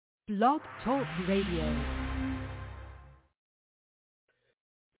Blog Talk Radio.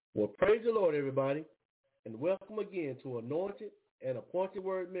 Well, praise the Lord, everybody, and welcome again to Anointed and Appointed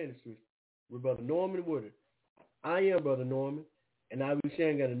Word Ministries with Brother Norman Woodard. I am Brother Norman, and I will be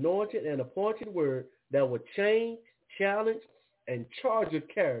sharing an anointed and appointed word that will change, challenge, and charge your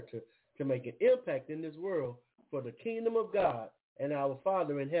character to make an impact in this world for the kingdom of God and our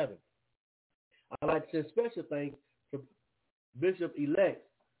Father in heaven. I'd like to send special thanks to Bishop-elect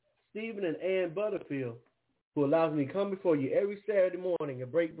Stephen and Ann Butterfield, who allows me to come before you every Saturday morning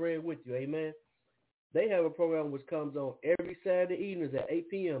and break bread with you. Amen. They have a program which comes on every Saturday evenings at 8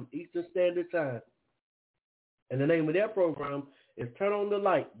 p.m. Eastern Standard Time. And the name of their program is Turn on the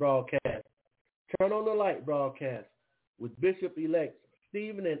Light Broadcast. Turn on the Light Broadcast with Bishop-elect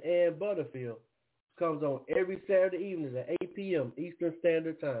Stephen and Ann Butterfield. Comes on every Saturday evenings at 8 p.m. Eastern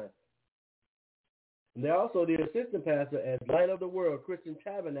Standard Time. And they're also the assistant pastor at Light of the World Christian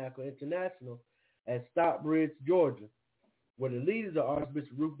Tabernacle International at Stockbridge, Georgia, where the leaders are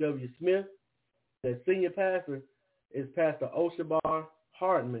Archbishop Ruth W. Smith. The senior pastor is Pastor Oshabar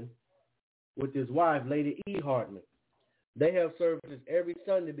Hartman with his wife, Lady E. Hartman. They have services every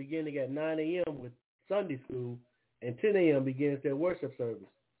Sunday beginning at 9 a.m. with Sunday school, and 10 a.m. begins their worship service.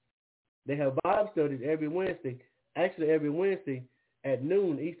 They have Bible studies every Wednesday at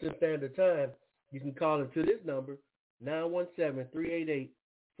noon Eastern Standard Time. You can call into this number,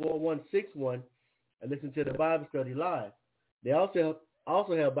 917-388-4161, and listen to the Bible study live. They also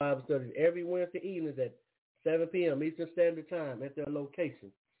have Bible studies every Wednesday evenings at 7 p.m. Eastern Standard Time at their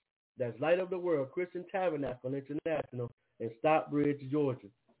location. That's Light of the World Christian Tabernacle International in Stockbridge, Georgia.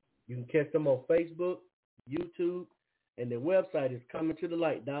 You can catch them on Facebook, YouTube, and their website is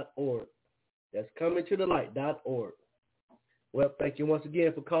comingtothelight.org. That's comingtothelight.org. Well, thank you once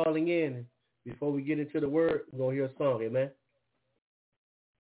again for calling in. Before we get into the word, we're going to hear a song, amen?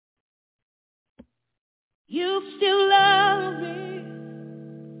 You still love me,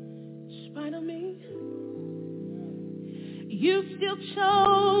 in spite of me. You still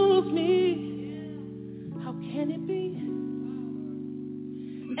chose me. How can it be?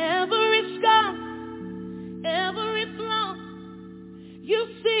 Every scar, every flaw, you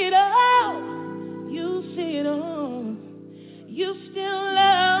see it all. You see it all. You still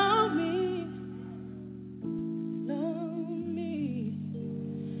love me.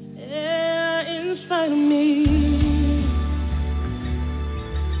 In spite of me,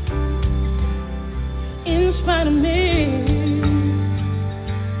 in spite of me,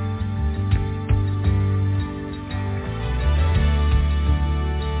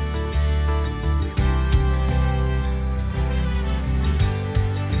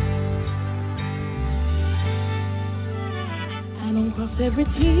 I don't cross every T,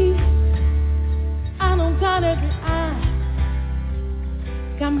 I don't dot every I.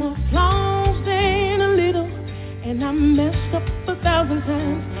 Got more flaws than a little, and I messed up 1,000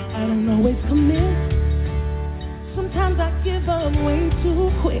 times. I don't always commit. Sometimes I give up way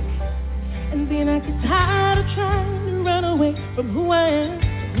too quick, and then I get tired of trying to run away from who I am to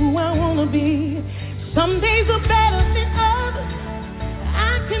who I want to be. Some days are better than others.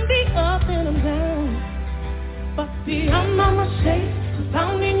 I can be up and I'm down, but beyond my mistakes,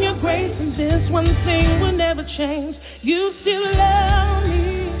 found in your grace, and this one thing will never change. You still love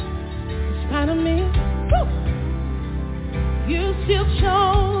me, in spite of me. Woo! You still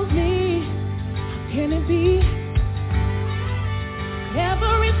chose me. How can it be?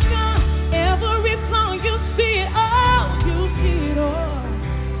 Every scar, every flaw, you see it all. You see it all.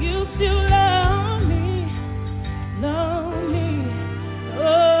 You still love me, love me.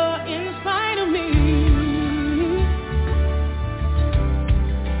 Oh, in spite of me.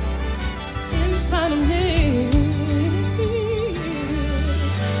 Of me.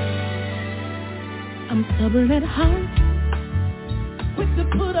 I'm stubborn at heart, quick to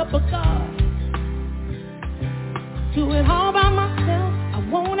put up a guard. Do it all by myself, I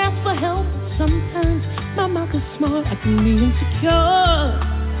won't ask for help. Sometimes my mouth is smart, I can be insecure,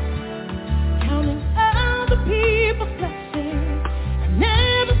 counting other people's blessings. I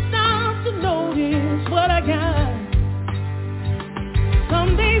never stop to notice what I got.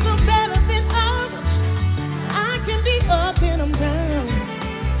 Some days are better than others. I can be up and I'm down,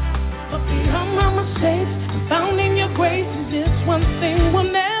 but beyond my mistakes, I'm found in your grace, and this one thing will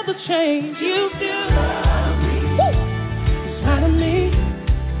never change. You still love me, woo! In spite of me.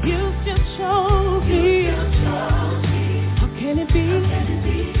 You still chose me. How can it be?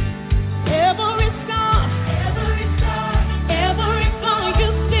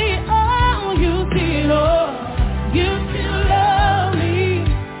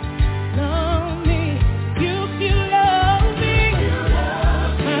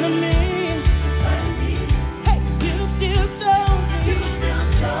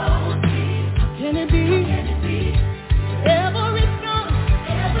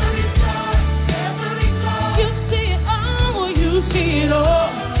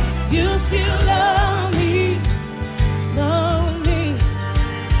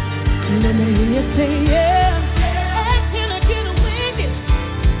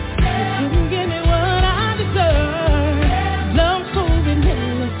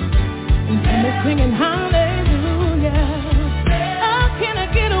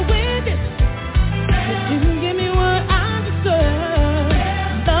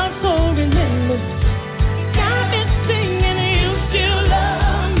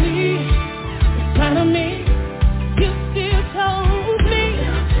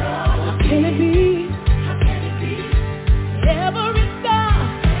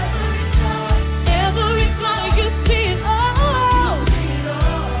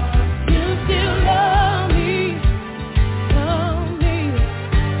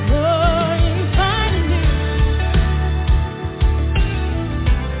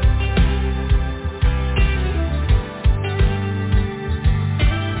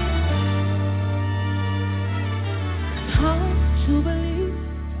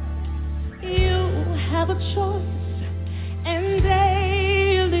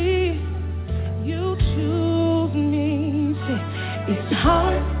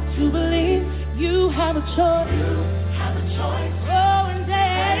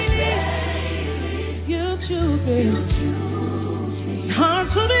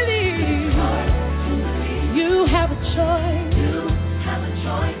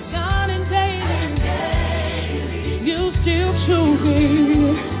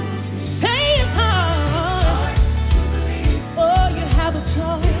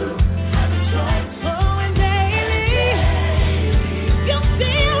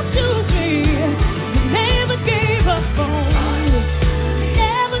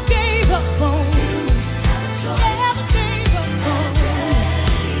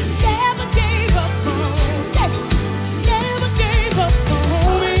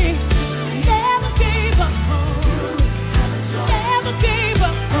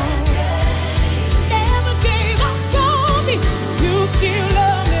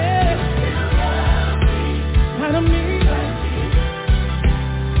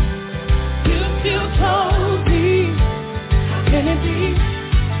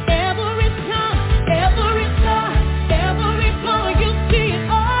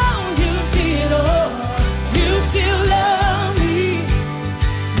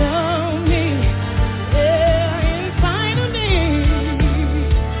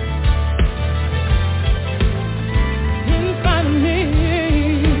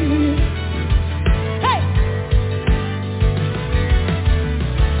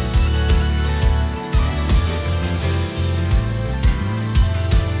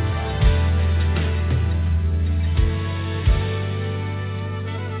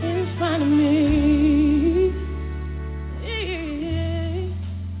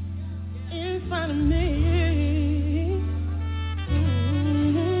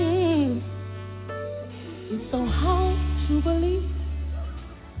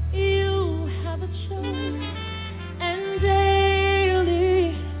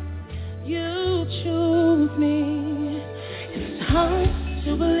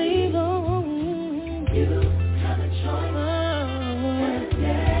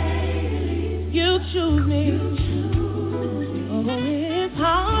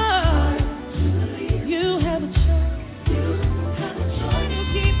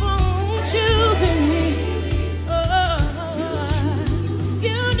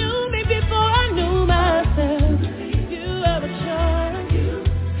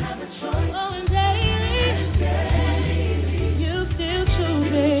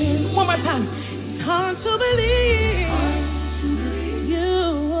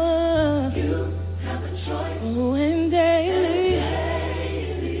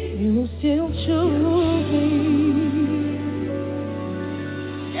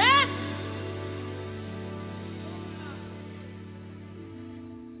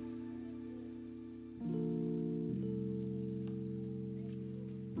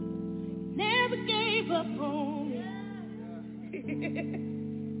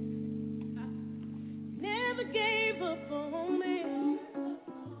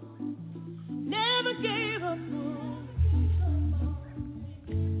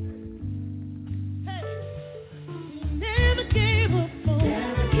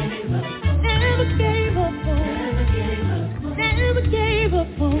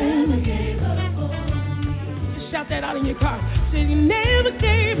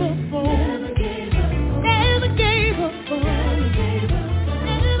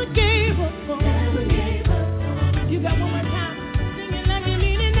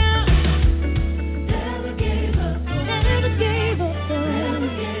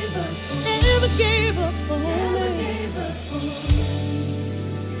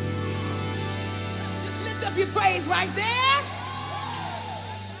 right there.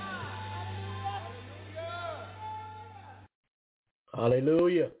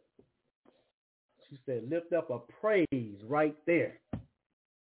 Hallelujah. She said, lift up a praise right there.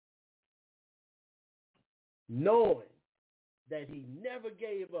 Knowing that he never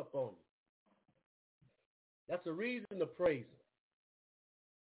gave up on you. That's a reason to praise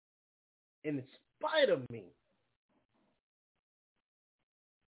him. In spite of me,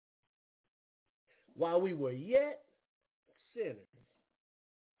 while we were yet sinners,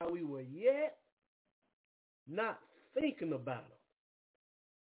 while we were yet not thinking about him,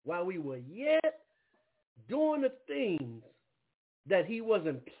 while we were yet doing the things that he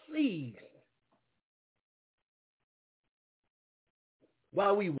wasn't pleased,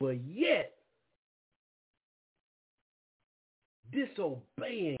 while we were yet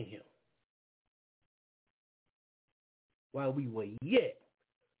disobeying him, while we were yet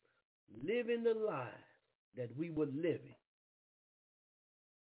living the lives that we were living,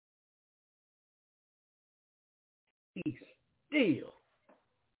 he still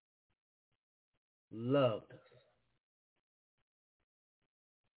loved us.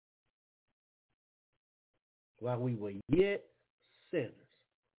 While we were yet sinners,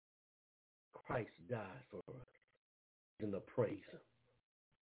 Christ died for us. And to praise him.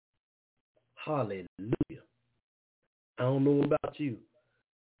 Hallelujah. I don't know about you,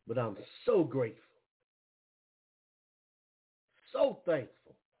 but I'm so grateful, so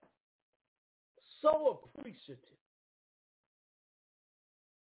thankful, so appreciative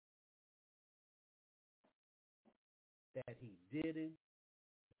that he didn't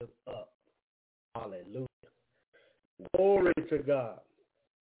give up. Hallelujah. Glory to God.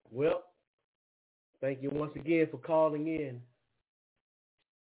 Well, thank you once again for calling in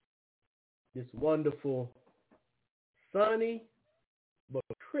this wonderful, sunny, but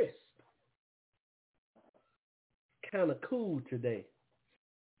crisp, kind of cool today.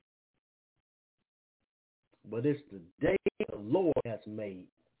 But it's the day the Lord has made.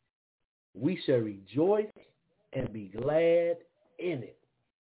 We shall rejoice and be glad in it.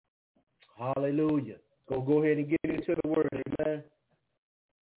 Hallelujah. Go ahead and get into the word, amen.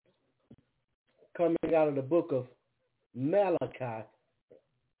 Coming out of the book of Malachi,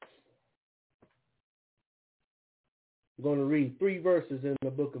 we're going to read 3 verses in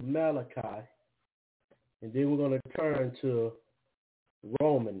the book of Malachi, and then we're going to turn to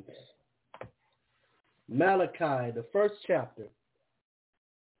Romans. Malachi, the first chapter.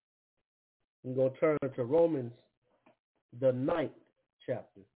 We're going to turn to Romans, the 9th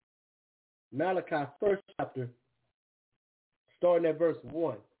chapter. Malachi, first chapter, starting at verse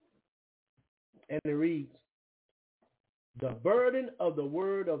 1. And it reads, the burden of the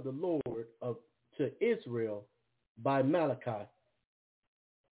word of the Lord to Israel by Malachi.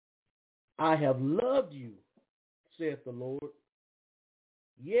 I have loved you, saith the Lord.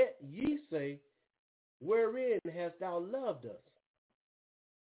 Yet ye say, wherein hast thou loved us?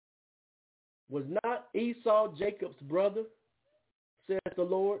 Was not Esau Jacob's brother, saith the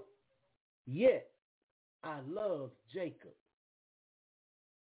Lord? Yet I loved Jacob.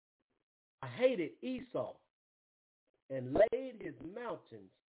 I hated Esau and laid his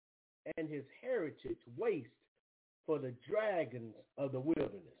mountains and his heritage waste for the dragons of the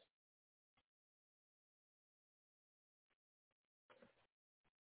wilderness.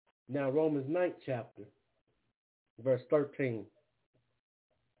 Now Romans 9th chapter, verse 13.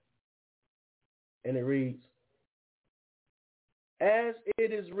 And it reads, as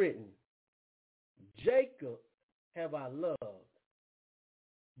it is written, Jacob have I loved,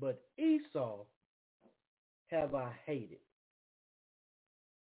 but Esau have I hated.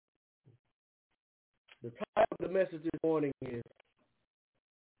 The title of the message this morning is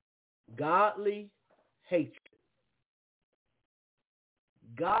Godly Hatred.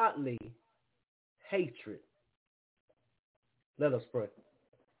 Godly hatred. Let us pray.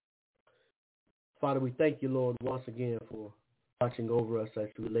 Father, we thank you, Lord, once again for watching over us as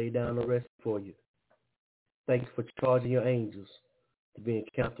we lay down the rest for you. Thank you for charging your angels to be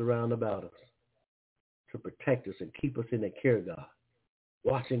encamped around about us, to protect us and keep us in their care, God,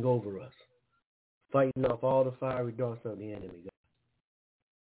 watching over us, fighting off all the fiery darts of the enemy,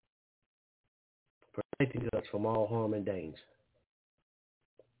 God, protecting us from all harm and danger.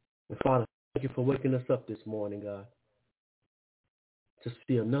 And Father, thank you for waking us up this morning, God, to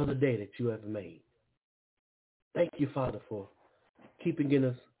see another day that you have made. Thank you, Father, for keeping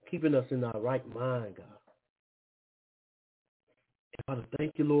us in our right mind, God. And Father,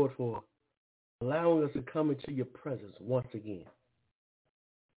 thank you, Lord, for allowing us to come into your presence once again,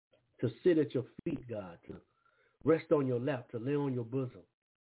 to sit at your feet, God, to rest on your lap, to lay on your bosom,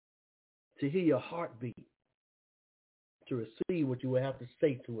 to hear your heartbeat, to receive what you will have to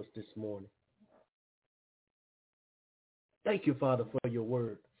say to us this morning. Thank you, Father, for your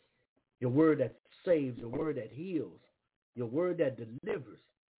word that saves, your word that heals, your word that delivers,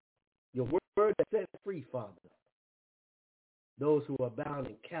 your word that sets free, Father, those who are bound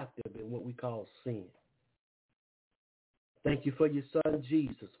and captive in what we call sin. Thank you for your son,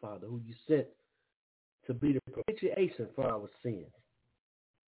 Jesus, Father, who you sent to be the propitiation for our sins.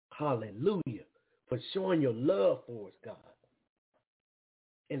 Hallelujah, for showing your love for us, God.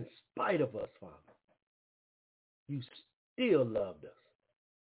 In spite of us, Father, you still loved us.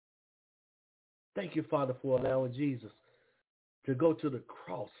 Thank you, Father, for allowing Jesus to go to the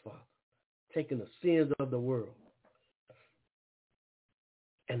cross, Father, taking the sins of the world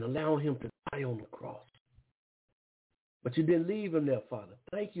and allowing him to die on the cross. But you didn't leave him there, Father.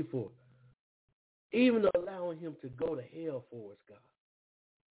 Thank you for even allowing him to go to hell for us, God,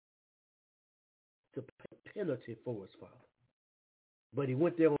 to pay penalty for us, Father. But he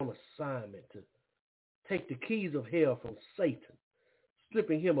went there on assignment to take the keys of hell from Satan,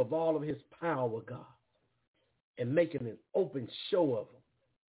 stripping him of all of his power, God, and making an open show of him.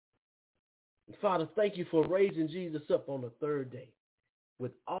 And Father, thank you for raising Jesus up on the third day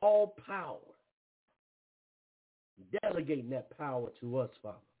with all power, delegating that power to us,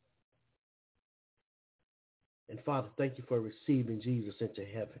 Father. And Father, thank you for receiving Jesus into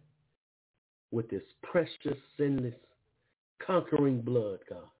heaven with this precious, sinless, conquering blood,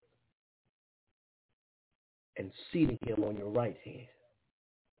 God, and seating him on your right hand.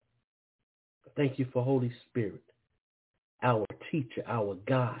 Thank you for Holy Spirit, our teacher, our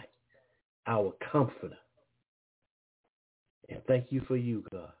guide, our comforter. And thank you for you,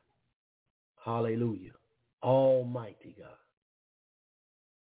 God. Hallelujah. Almighty God.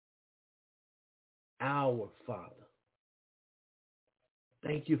 Our Father.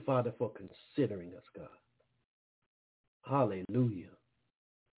 Thank you, Father, for considering us, God. Hallelujah.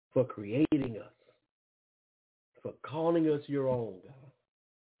 For creating us. For calling us your own, God.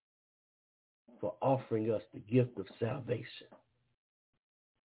 For offering us the gift of salvation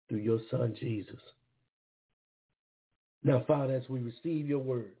through your Son, Jesus. Now, Father, as we receive your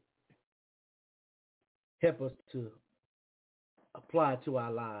word, help us to apply it to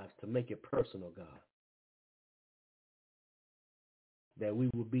our lives, to make it personal, God, that we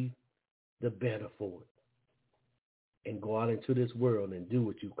will be the better for it and go out into this world and do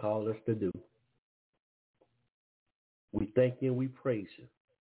what you call us to do. We thank you and we praise you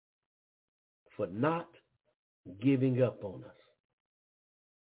for not giving up on us,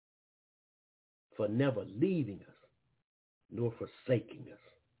 for never leaving us, nor forsaking us,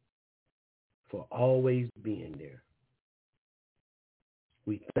 for always being there.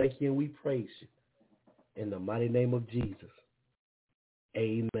 We thank you and we praise you in the mighty name of Jesus.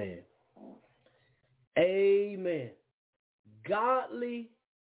 Amen. Amen. Godly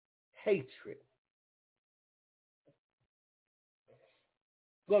hatred.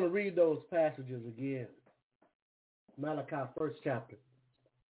 I'm going to read those passages again. Malachi, 1st chapter.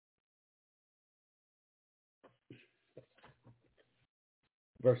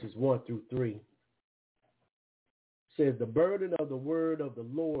 Verses 1 through 3. Says, the burden of the word of the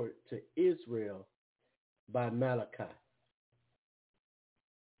Lord to Israel by Malachi.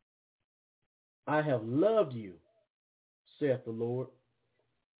 I have loved you, saith the Lord.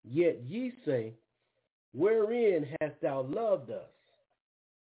 Yet ye say, wherein hast thou loved us?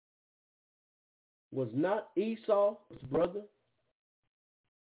 Was not Esau his brother?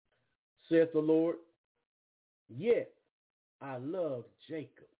 Saith the Lord. Yet I loved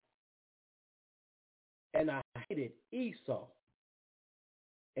Jacob, and I hated Esau,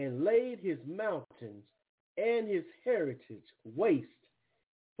 and laid his mountains and his heritage waste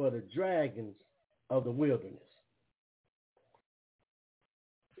for the dragons of the wilderness.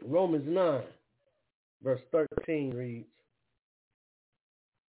 Romans 9, verse 13 reads,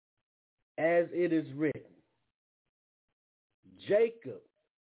 as it is written, Jacob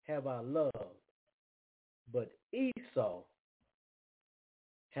have I loved, but Esau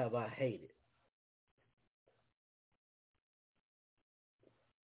have I hated.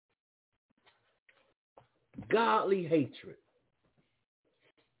 Godly hatred.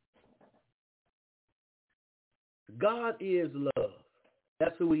 God is love.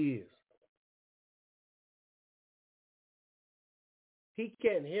 That's who he is. He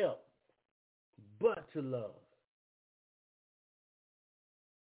can't help but to love,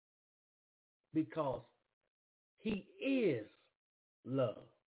 because he is love.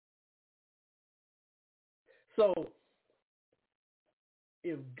 So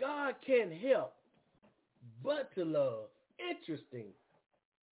if God can't help but to love, interesting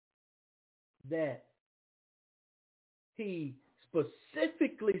that he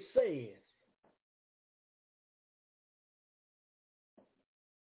specifically says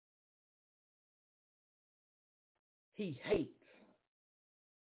he hates.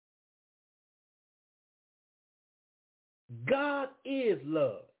 God is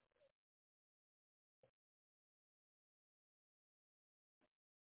love.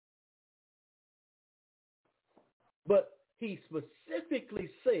 But he specifically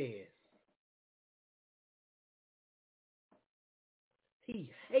says he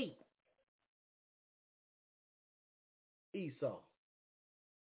hates Esau.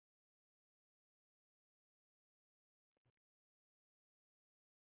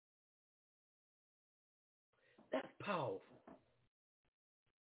 That's powerful.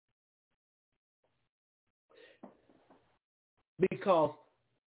 Because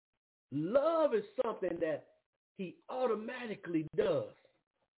love is something that he automatically does.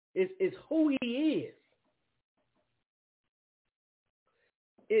 It's who he is.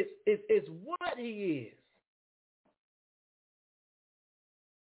 It's what he is.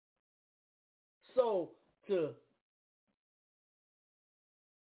 So to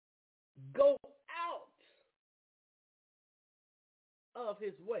go out of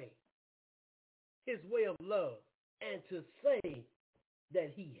his way of love, and to say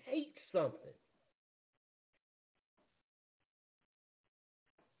that he hates something,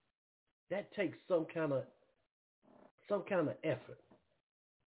 that takes some kind of effort.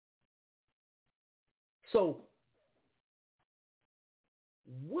 So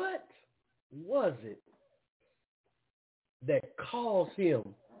what was it that caused him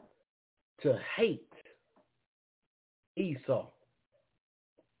to hate Esau?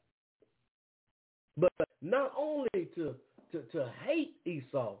 But not only to hate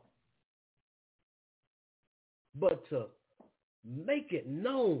Esau, but to make it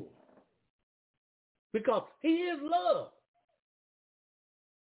known. Because he is love.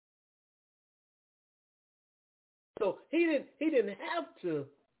 So he didn't have to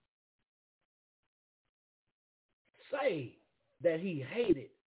say that he hated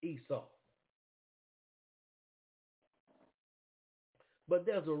Esau. But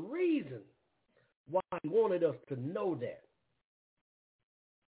there's a reason why he wanted us to know that.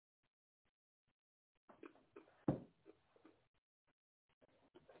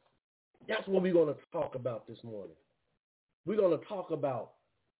 That's what we're going to talk about this morning. We're going to talk about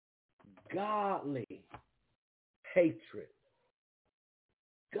godly hatred.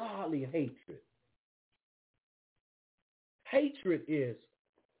 Godly hatred. Hatred is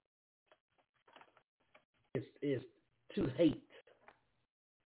to hate.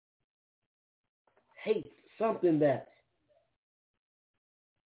 Hate, something that's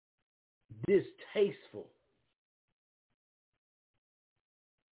distasteful.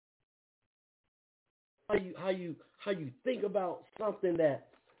 How you think about something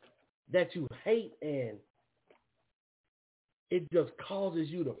that you hate, and it just causes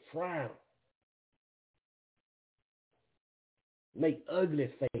you to frown, make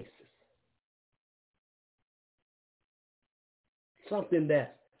ugly faces. Something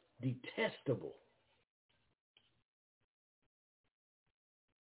that's detestable.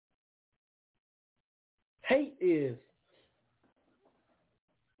 Hate is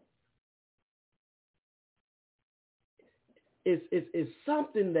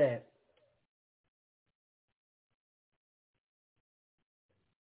something that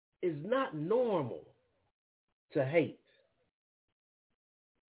is not normal to hate.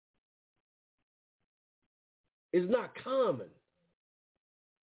 It's not common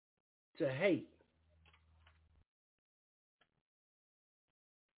to hate.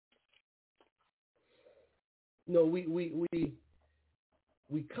 No, we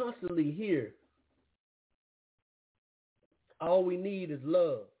constantly hear, all we need is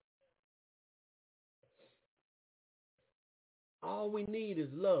love. All we need is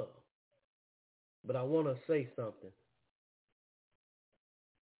love. But I want to say something.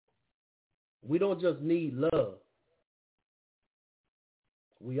 We don't just need love.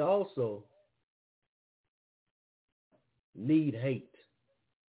 We also need hate.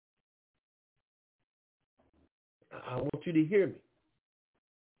 I want you to hear me.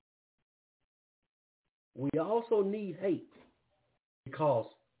 We also need hate, because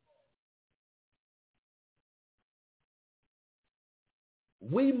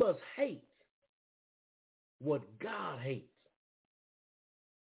we must hate what God hates.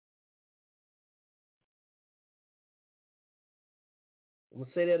 I'm going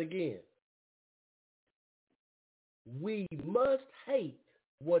to say that again. We must hate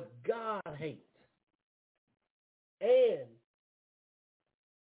what God hates. And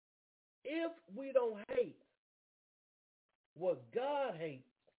if we don't hate what God hates,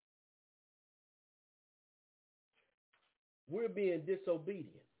 we're being disobedient.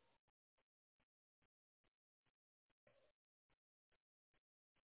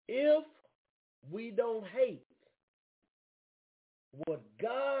 If we don't hate what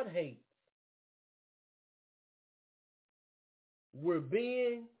God hates, we're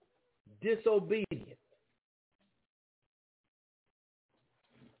being disobedient.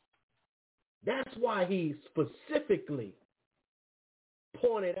 That's why he specifically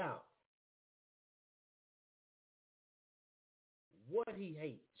pointed out what he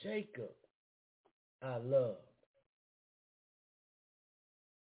hates. Jacob, I love,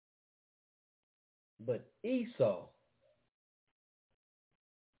 but Esau,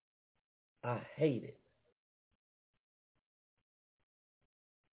 I hated.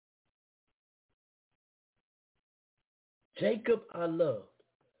 Jacob I loved,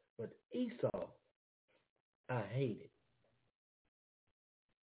 but Esau I hated.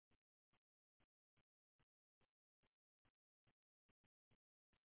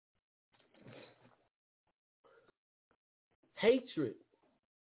 Hatred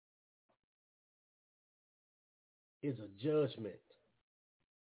is a judgment.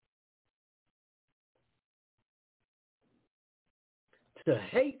 To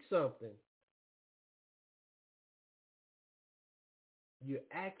hate something, you're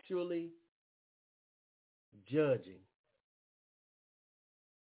actually judging.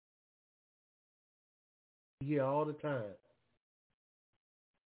 You hear all the time.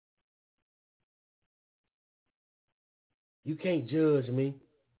 You can't judge me.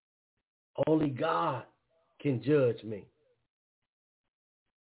 Only God can judge me.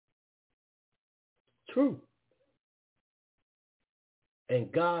 True.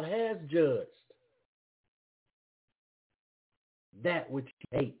 And God has judged that which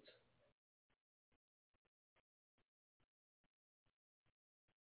he hates.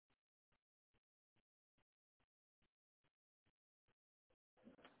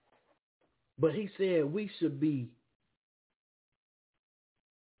 But he said we should be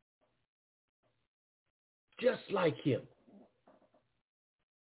just like him.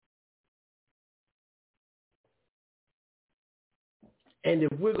 And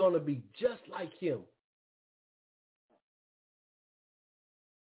if we're going to be just like him,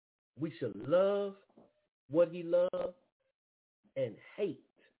 we should love what he loves and hate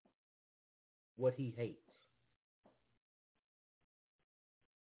what he hates.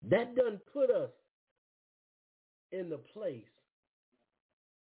 That doesn't put us in the place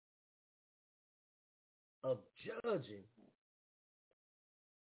of judging,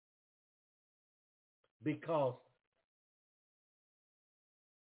 because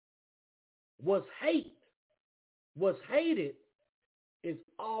what's hated is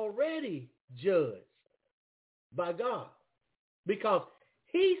already judged by God, because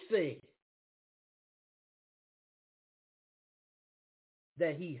he said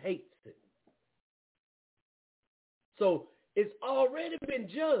that he hates it. So it's already been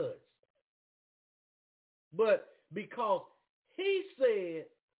judged. But because he said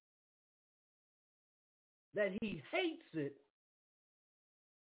that he hates it,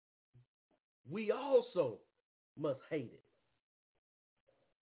 we also must hate it.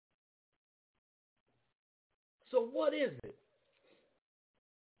 So what is it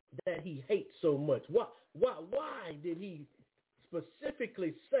that he hates so much? Why did he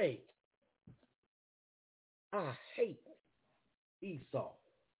specifically say, I hate Esau?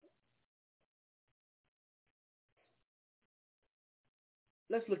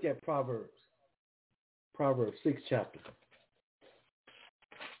 Let's look at Proverbs 6th chapter.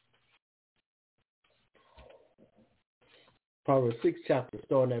 Proverbs 6th chapter,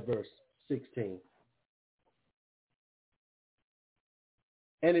 starting at verse 16.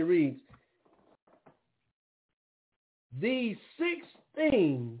 And it reads, these 6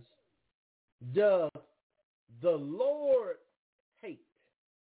 things doth the Lord hate.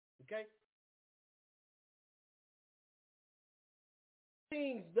 Okay?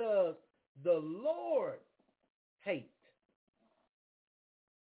 Things does the Lord hate.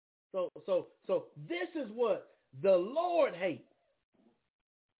 So this is what the Lord hates.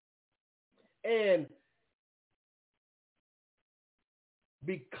 And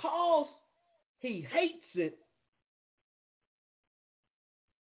because he hates it,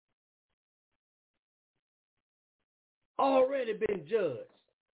 already been judged.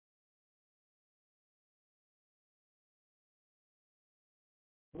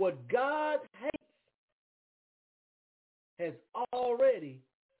 What God hates has already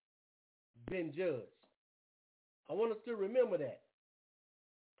been judged. I want us to remember that.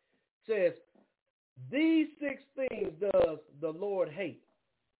 It says, These 6 things does the Lord hate.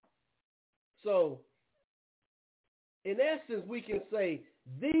 So, in essence, we can say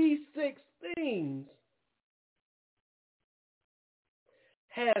these 6 things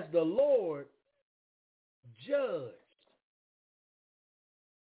has the Lord judged.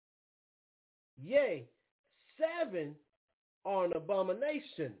 Yea, 7 are an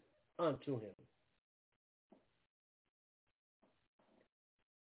abomination unto him.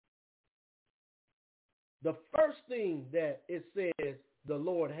 The first thing that it says the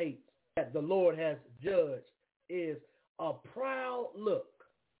Lord hates, that the Lord has judged, is a proud look.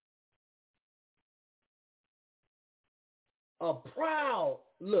 A proud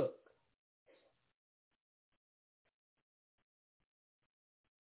look.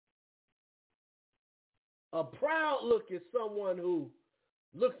 A proud look is someone who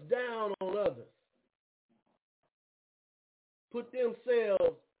looks down on others, put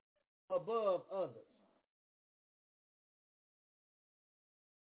themselves above others.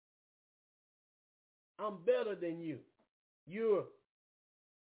 I'm better than you. You're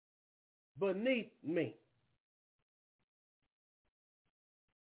beneath me.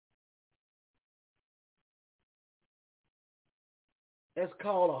 That's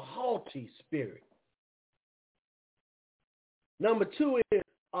called a haughty spirit. Number 2 is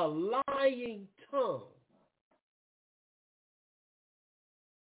a lying tongue.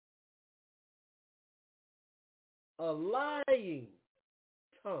 A lying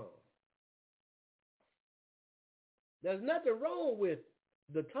tongue. There's nothing wrong with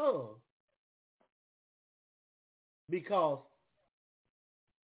the tongue because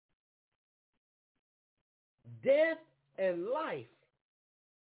death and life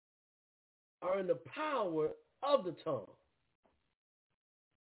are in the power of the tongue.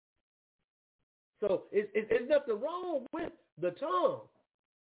 So it's nothing wrong with the tongue.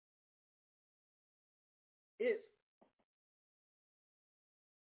 It's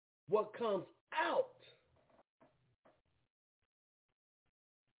what comes out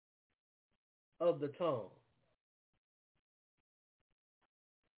of the tongue.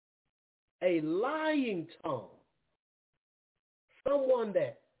 A lying tongue. Someone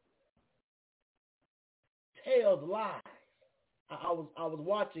that tells lies. I was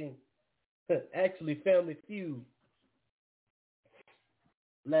watching actually Family Feud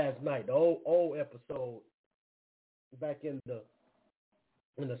last night, the old episode back in the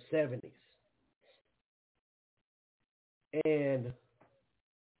 70s. And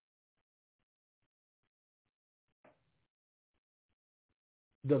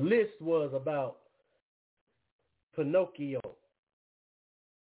the list was about Pinocchio.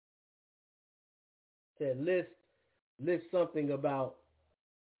 Said list something about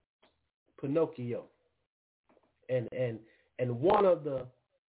Pinocchio. And one of the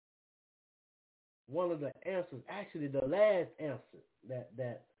answers, actually the last answer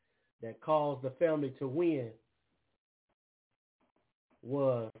that caused the family to win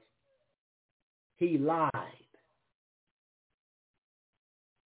was he lied.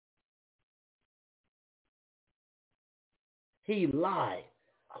 He lied.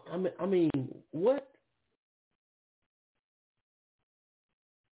 I mean, what?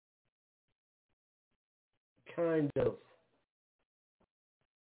 Kind of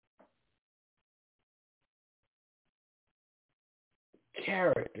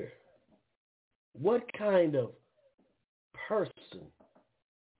character? What kind of person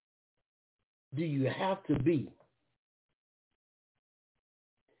do you have to be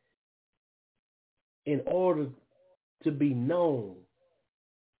in order to be known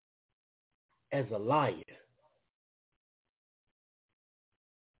as a liar?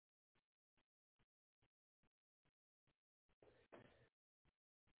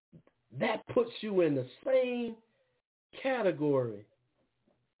 That puts you in the same category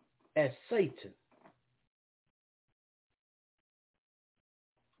as Satan.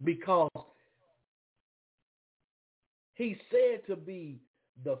 Because he's said to be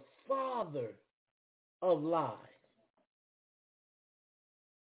the father of lies.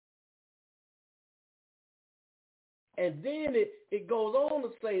 And then it goes on to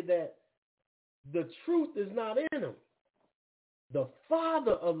say that the truth is not in him. The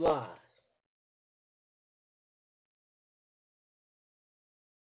father of lies.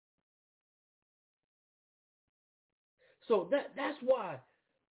 So that's why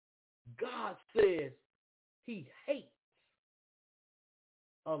God says he hates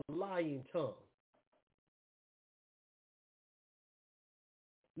a lying tongue.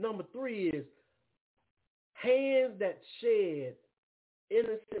 Number 3 is hands that shed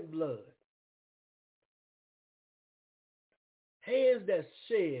innocent blood. Hands that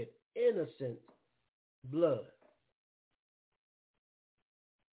shed innocent blood,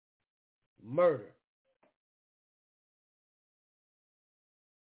 murder.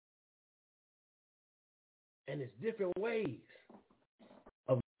 And it's different ways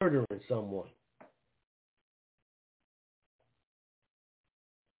of murdering someone.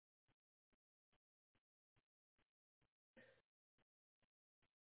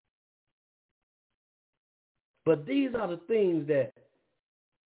 But these are the things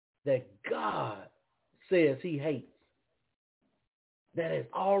that God says he hates, that has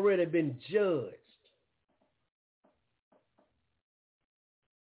already been judged.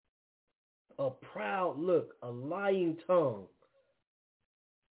 A proud look, a lying tongue,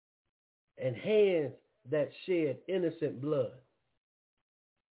 and hands that shed innocent blood.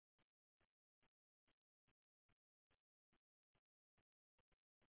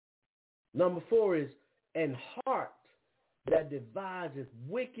 Number 4 is an heart that devises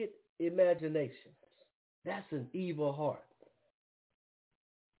wicked imaginations. That's an evil heart.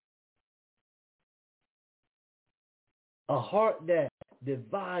 A heart that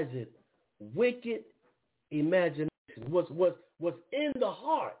devises wicked imaginations. What's in the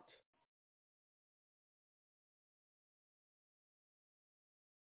heart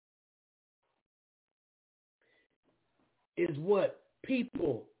is what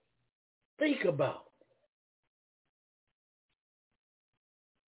people think about.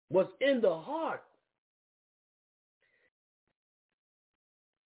 What's in the heart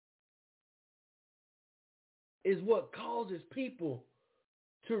is what causes people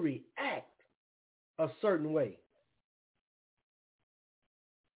to react a certain way.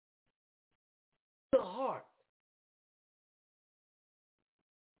 The heart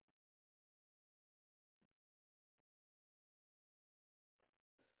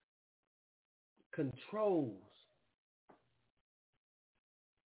controls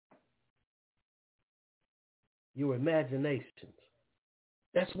your imaginations.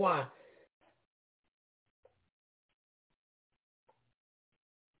 That's why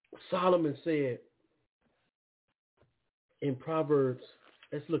Solomon said in Proverbs,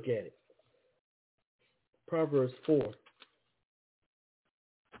 let's look at it. Proverbs 4.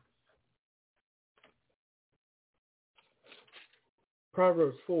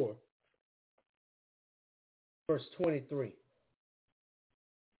 Proverbs 4, verse 23.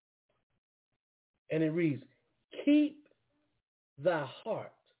 And it reads, keep thy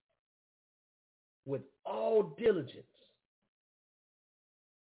heart with all diligence,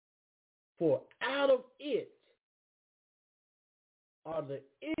 for out of it are the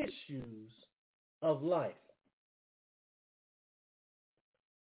issues of life.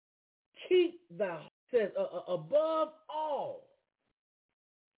 Keep thy heart, says above all,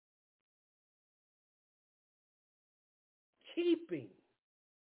 keeping,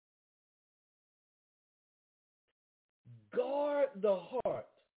 guard the heart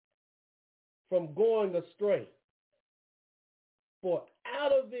from going astray. For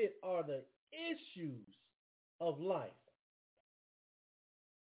out of it are the issues of life.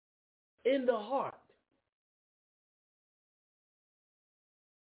 In the heart.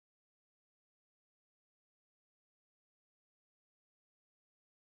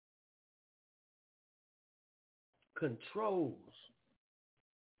 Controls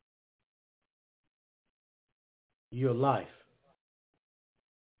your life.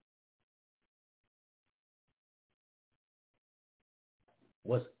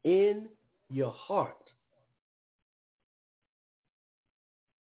 What's in your heart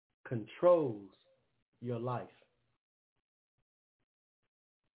controls your life.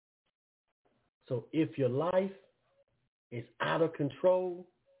 So if your life is out of control,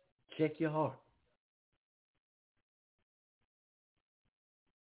 check your heart.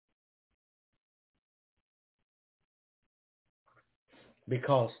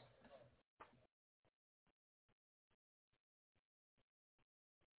 Because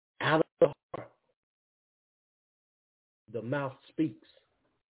out of the heart, the mouth speaks.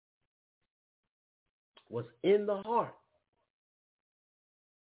 What's in the heart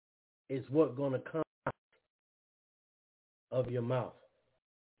is what's going to come out of your mouth.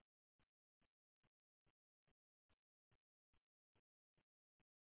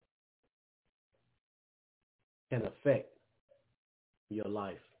 Can affect your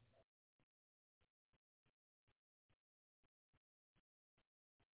life.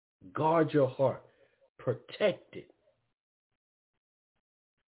 Guard your heart. Protect it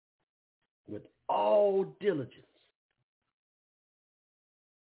with all diligence.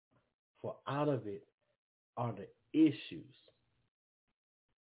 For out of it are the issues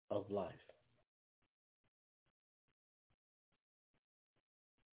of life.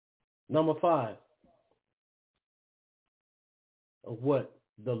 Number 5, of what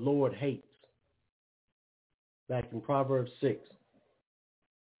the Lord hates. Back in Proverbs 6.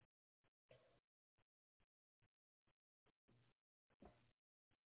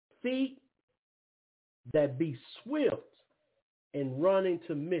 Feet that be swift in running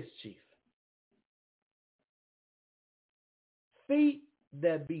to mischief. Feet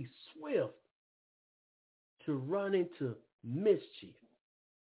that be swift to run into mischief.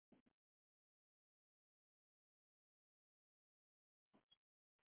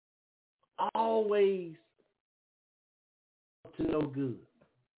 Always up to no good.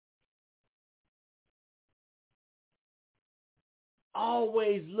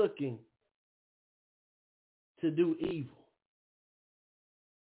 Always looking to do evil.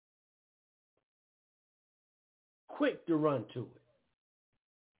 Quick to run to it.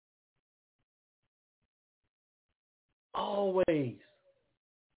 Always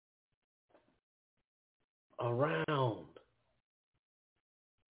around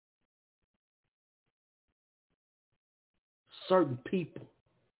certain people.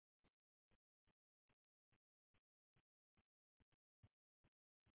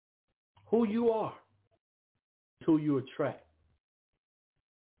 Who you are, who you attract.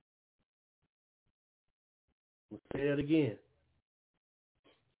 I'll say it again.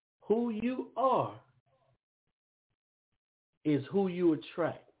 Who you are is who you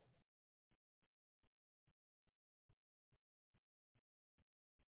attract.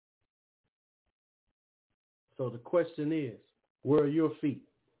 So the question is, where are your feet?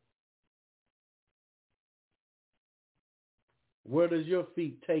 Where does your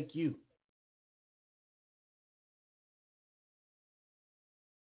feet take you?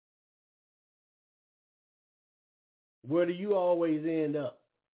 Where do you always end up?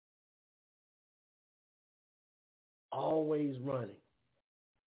 Always running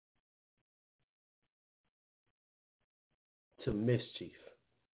to mischief.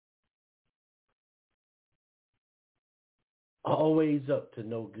 Always up to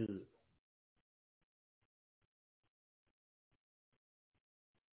no good.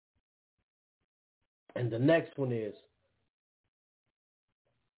 And the next one is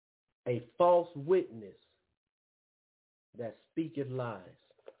a false witness that speaketh lies.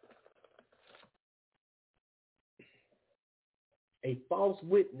 A false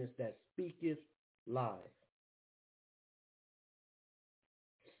witness that speaketh lies.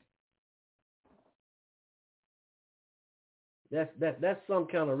 That's some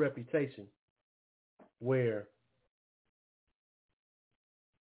kind of reputation where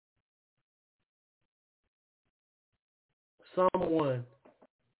someone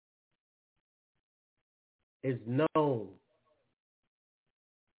is known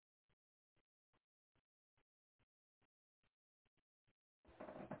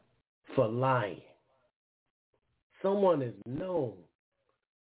for lying. Someone is known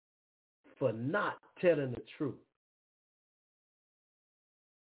for not telling the truth.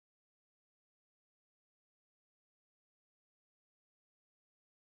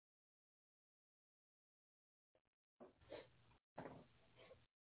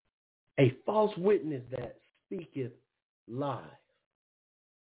 A false witness that speaketh lies.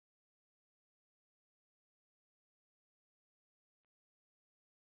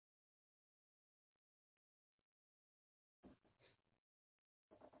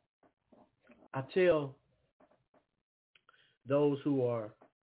 I tell those who are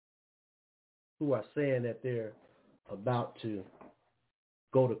saying that they're about to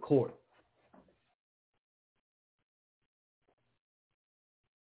go to court,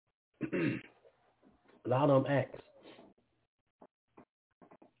 a lot of them ask,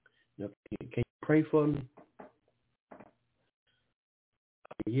 can you pray for me?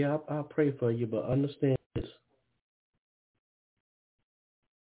 Yeah, I'll pray for you, but understand this.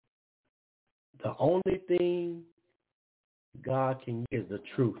 The only thing God can use is the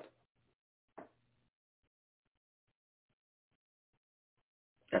truth.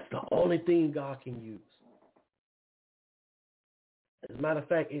 That's the only thing God can use. As a matter of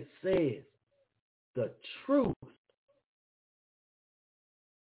fact, it says the truth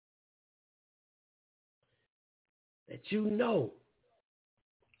that you know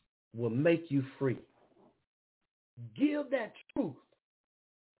will make you free. Give that truth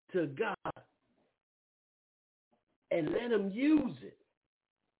to God and let him use it.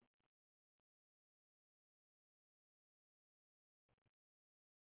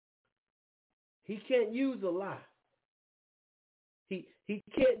 He can't use a lie. He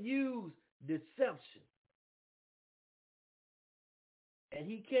can't use deception. And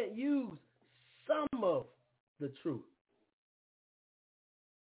he can't use some of the truth.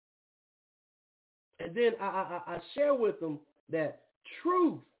 And then I share with them that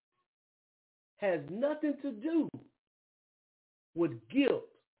truth has nothing to do with guilt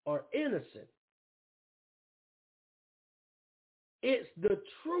or innocence. It's the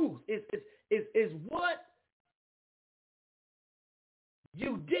truth. It's what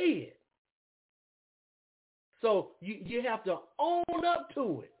you did. So you have to own up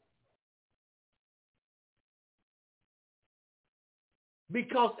to it.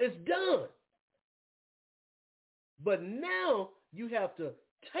 Because it's done. But now you have to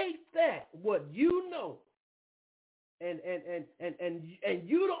take that, what you know, and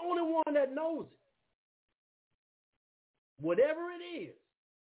you're the only one that knows it. Whatever it is,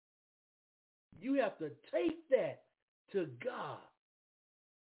 you have to take that to God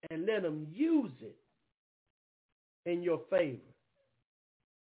and let him use it in your favor.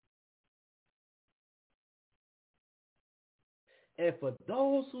 And for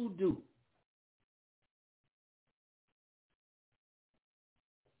those who do,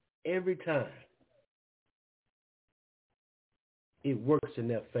 every time it works in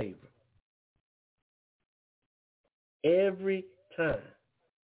their favor. Every time.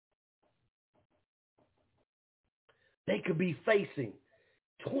 They could be facing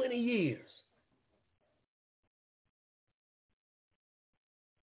 20 years.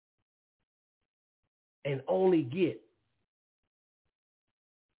 And only get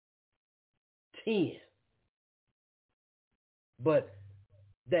 10. But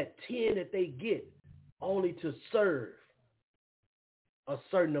that 10 that they get only to serve a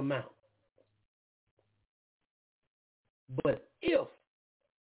certain amount. But if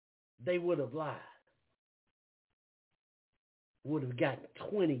they would have lied, would have gotten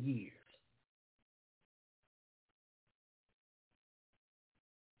 20 years.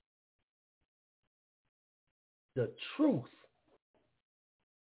 The truth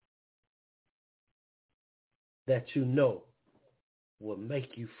that you know will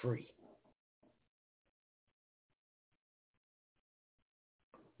make you free.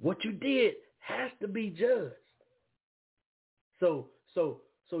 What you did has to be judged. So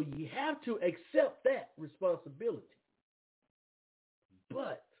you have to accept that responsibility.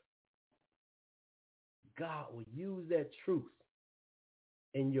 But God will use that truth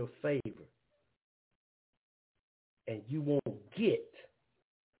in your favor. And you won't get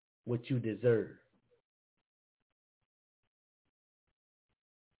what you deserve.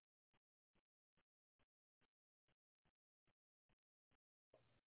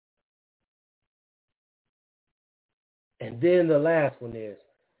 And then the last one is,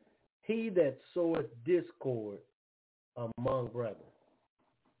 he that soweth discord among brethren.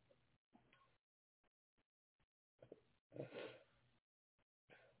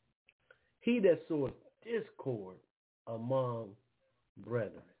 He that soweth discord among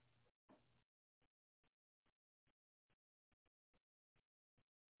brethren.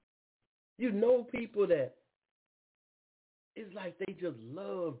 You know people that it's like they just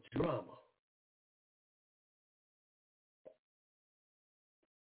love drama.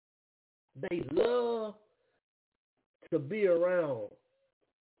 They love to be around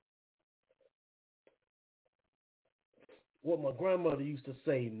what my grandmother used to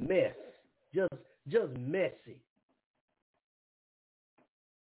say, mess. Just messy.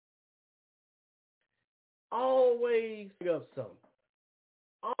 Always up something.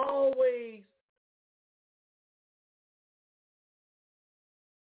 Always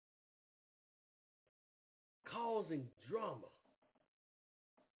causing drama.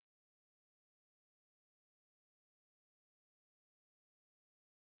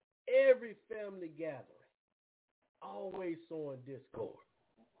 Every family gathering, always sowing discord.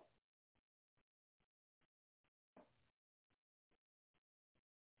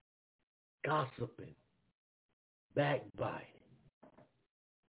 Gossiping, backbiting.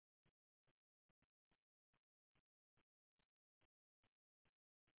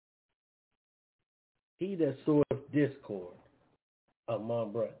 He that soweth discord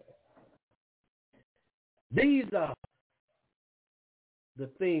among brethren. These are the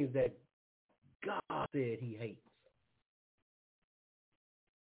things that God said he hates.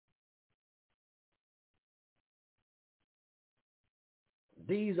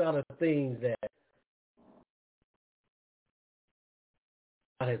 These are the things that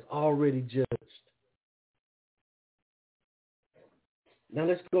God has already judged. Now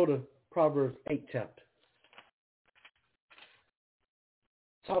let's go to Proverbs 8 chapter.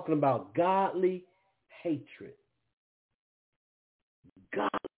 Talking about godly hatred. Godly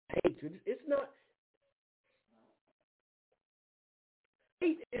hatred. It's not,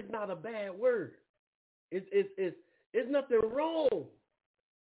 hate is not a bad word. It's nothing wrong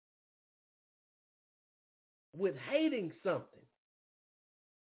with hating something.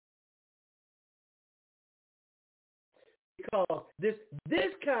 Because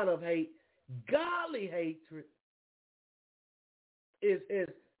this kind of hate, godly hatred, is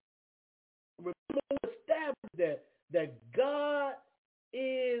established that God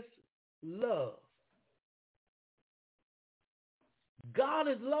is love. God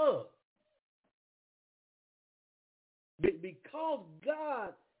is love. Because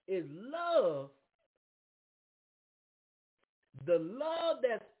God is love, the love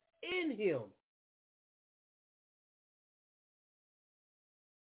that's in him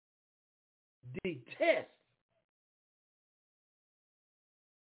detests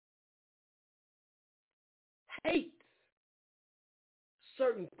hates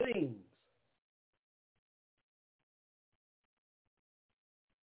certain things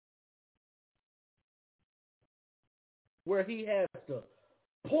where he has to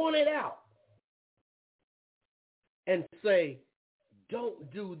point it out and say,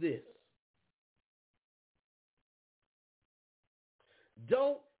 don't do this.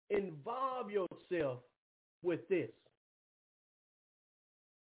 Don't involve yourself with this.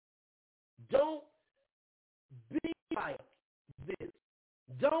 Don't be like this.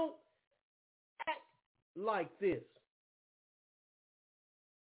 Don't act like this.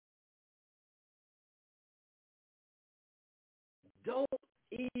 Don't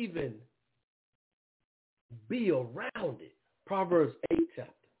even be around it. Proverbs 8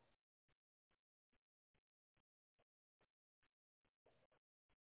 chapter.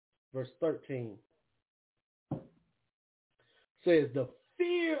 Verse 13 says, the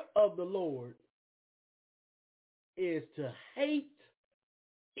fear of the Lord is to hate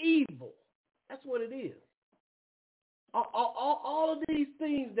evil. That's what it is. All of these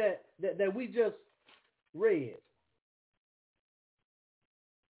things that we just read,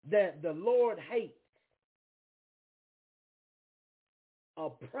 that the Lord hates. A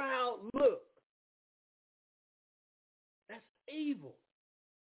proud look. That's evil.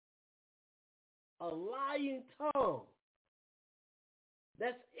 A lying tongue.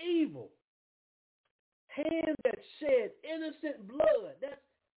 That's evil. Hands that shed innocent blood. That's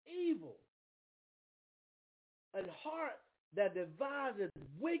evil. A heart that devises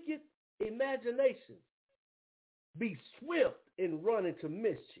wicked imaginations. Be swift in running to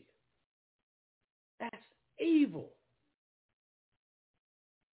mischief. That's evil.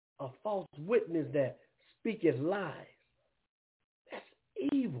 A false witness that speaketh lies. That's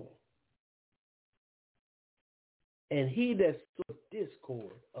evil. And he that soweth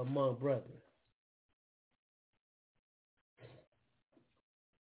discord among brethren.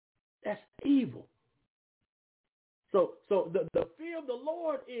 That's evil. So the fear of the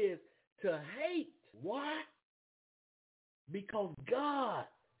Lord is to hate. Why? Because God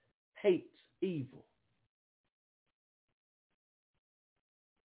hates evil.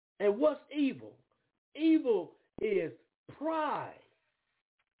 And what's evil? Evil is pride.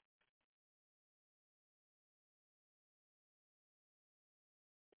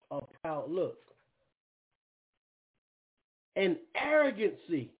 A proud look. And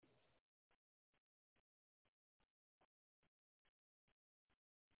arrogancy.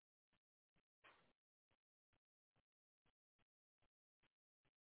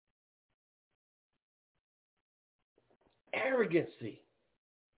 Arrogancy.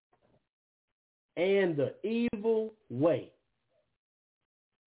 And the evil way.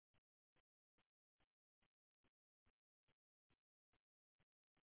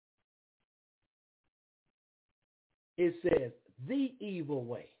 It says the evil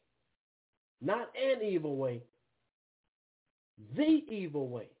way. Not an evil way. The evil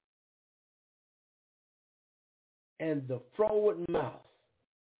way. And the froward mouth.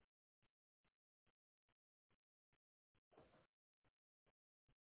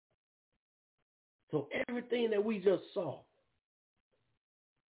 So everything that we just saw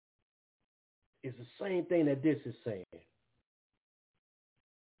is the same thing that this is saying.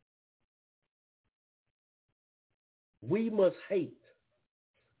 We must hate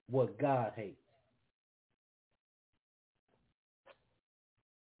what God hates.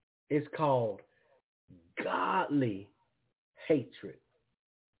 It's called godly hatred.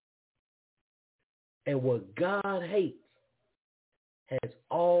 And what God hates has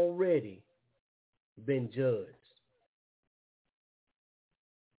already been judged.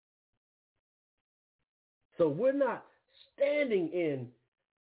 So we're not standing in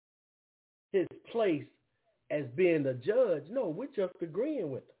his place as being the judge. No, we're just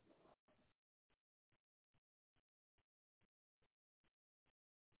agreeing with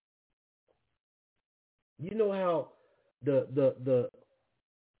him. You know how the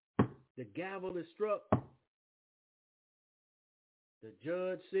gavel is struck? The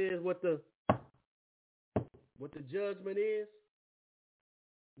judge says what the what the judgment is,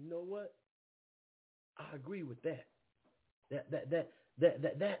 you know what? I agree with that.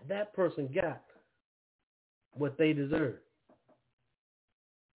 That person got what they deserve.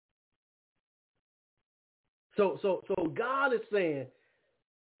 So God is saying,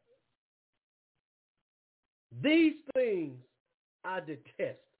 these things I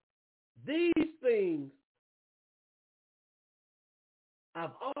detest. These things I've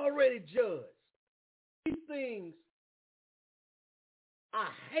already judged. These things I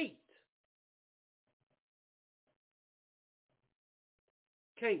hate.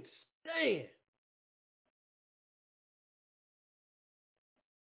 Can't stand.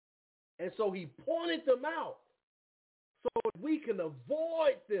 And so he pointed them out so we can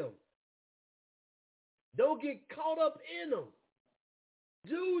avoid them. Don't get caught up in them.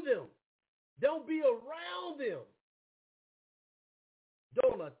 Do them. Don't be around them.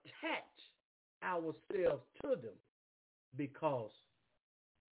 Don't attach ourselves to them because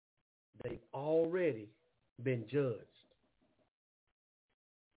they've already been judged.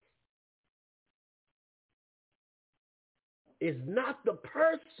 It's not the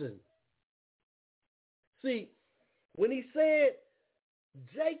person. See, when he said,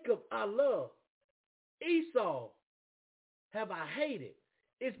 Jacob I love, Esau have I hated,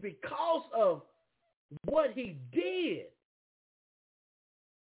 it's because of what he did.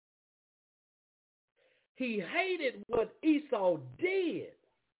 He hated what Esau did.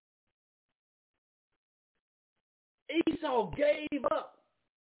 Esau gave up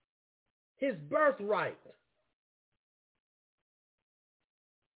his birthright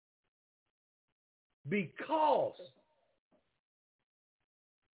because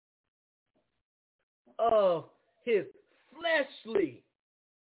of his fleshly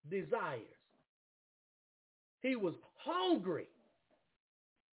desires. He was hungry.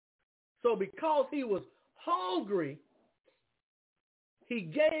 So because he was hungry, he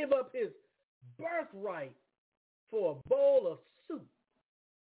gave up his birthright for a bowl of soup.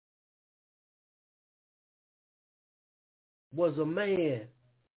 Was a man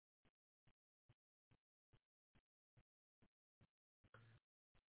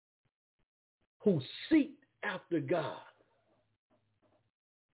who seeked after God.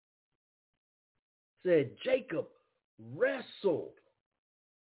 Said Jacob wrestled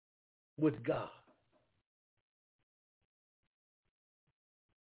with God.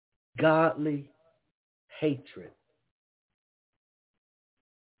 Godly hatred.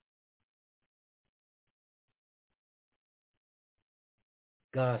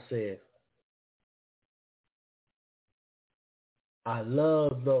 God said, I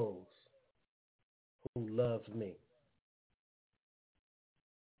love those who love me,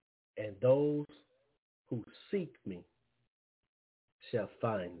 and those who seek me shall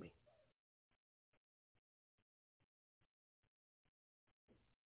find me.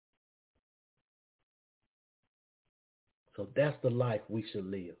 So that's the life we should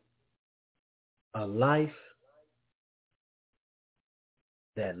live. A life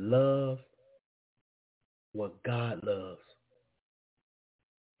that loves what God loves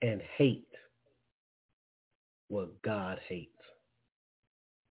and hate what God hates.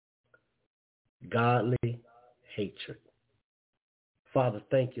 Godly hatred. Father,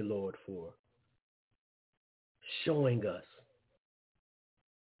 thank you, Lord, for showing us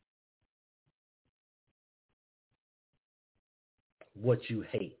what you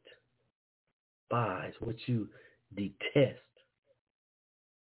hate, despise, what you detest,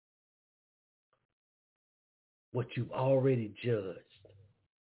 what you've already judged,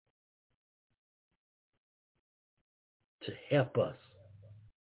 to help us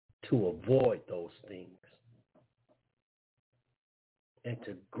to avoid those things and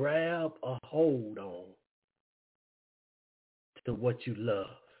to grab a hold on to what you love.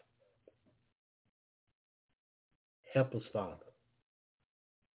 Help us, Father,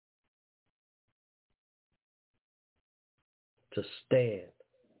 to stand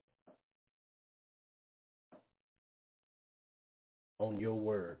on your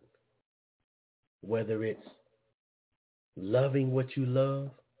word, whether it's loving what you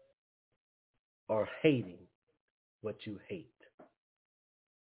love or hating what you hate.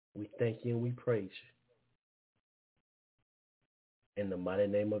 We thank you and we praise you. In the mighty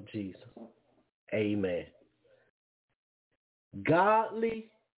name of Jesus, amen.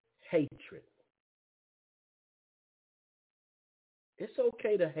 Godly hatred. It's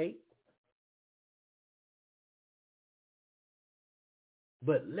okay to hate,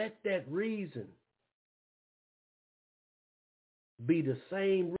 but let that reason be the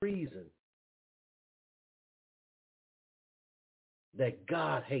same reason that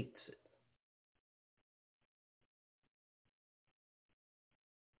God hates it.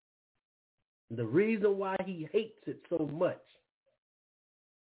 The reason why he hates it so much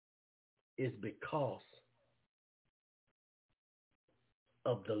is because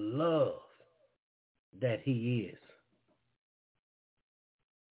of the love that he is.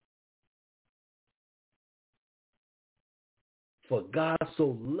 For God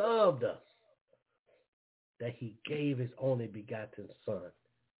so loved us that he gave his only begotten Son,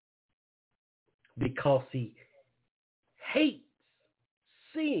 because he hates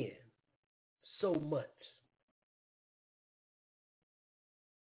sin so much.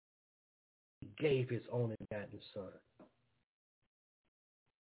 He gave his only begotten Son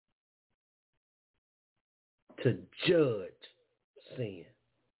to judge sin.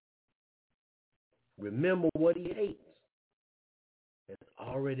 Remember, what he hates has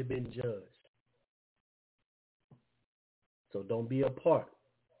already been judged. So don't be a part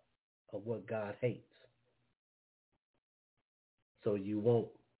of what God hates, so you won't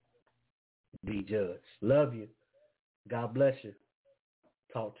be judged. Love you. God bless you.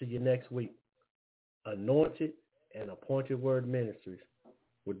 Talk to you next week. Anointed and Appointed Word Ministries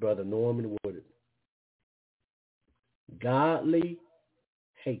with Brother Norman Woodard. Godly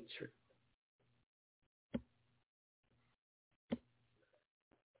hatred.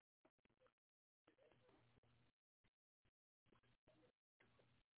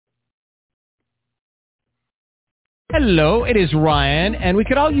 Hello, it is Ryan, and we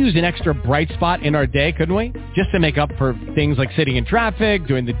could all use an extra bright spot in our day, couldn't we? Just to make up for things like sitting in traffic,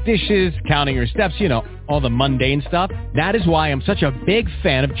 doing the dishes, counting your steps, you know, all the mundane stuff. That is why I'm such a big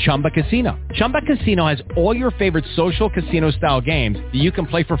fan of Chumba Casino. Chumba Casino has all your favorite social casino-style games that you can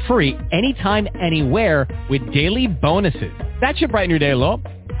play for free anytime, anywhere with daily bonuses. That should brighten your day a little.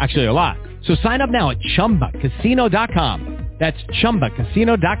 Actually, a lot. So sign up now at ChumbaCasino.com. That's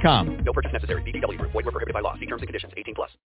ChumbaCasino.com. No purchase necessary. VGW Group. Void where prohibited by law. See terms and conditions. 18+.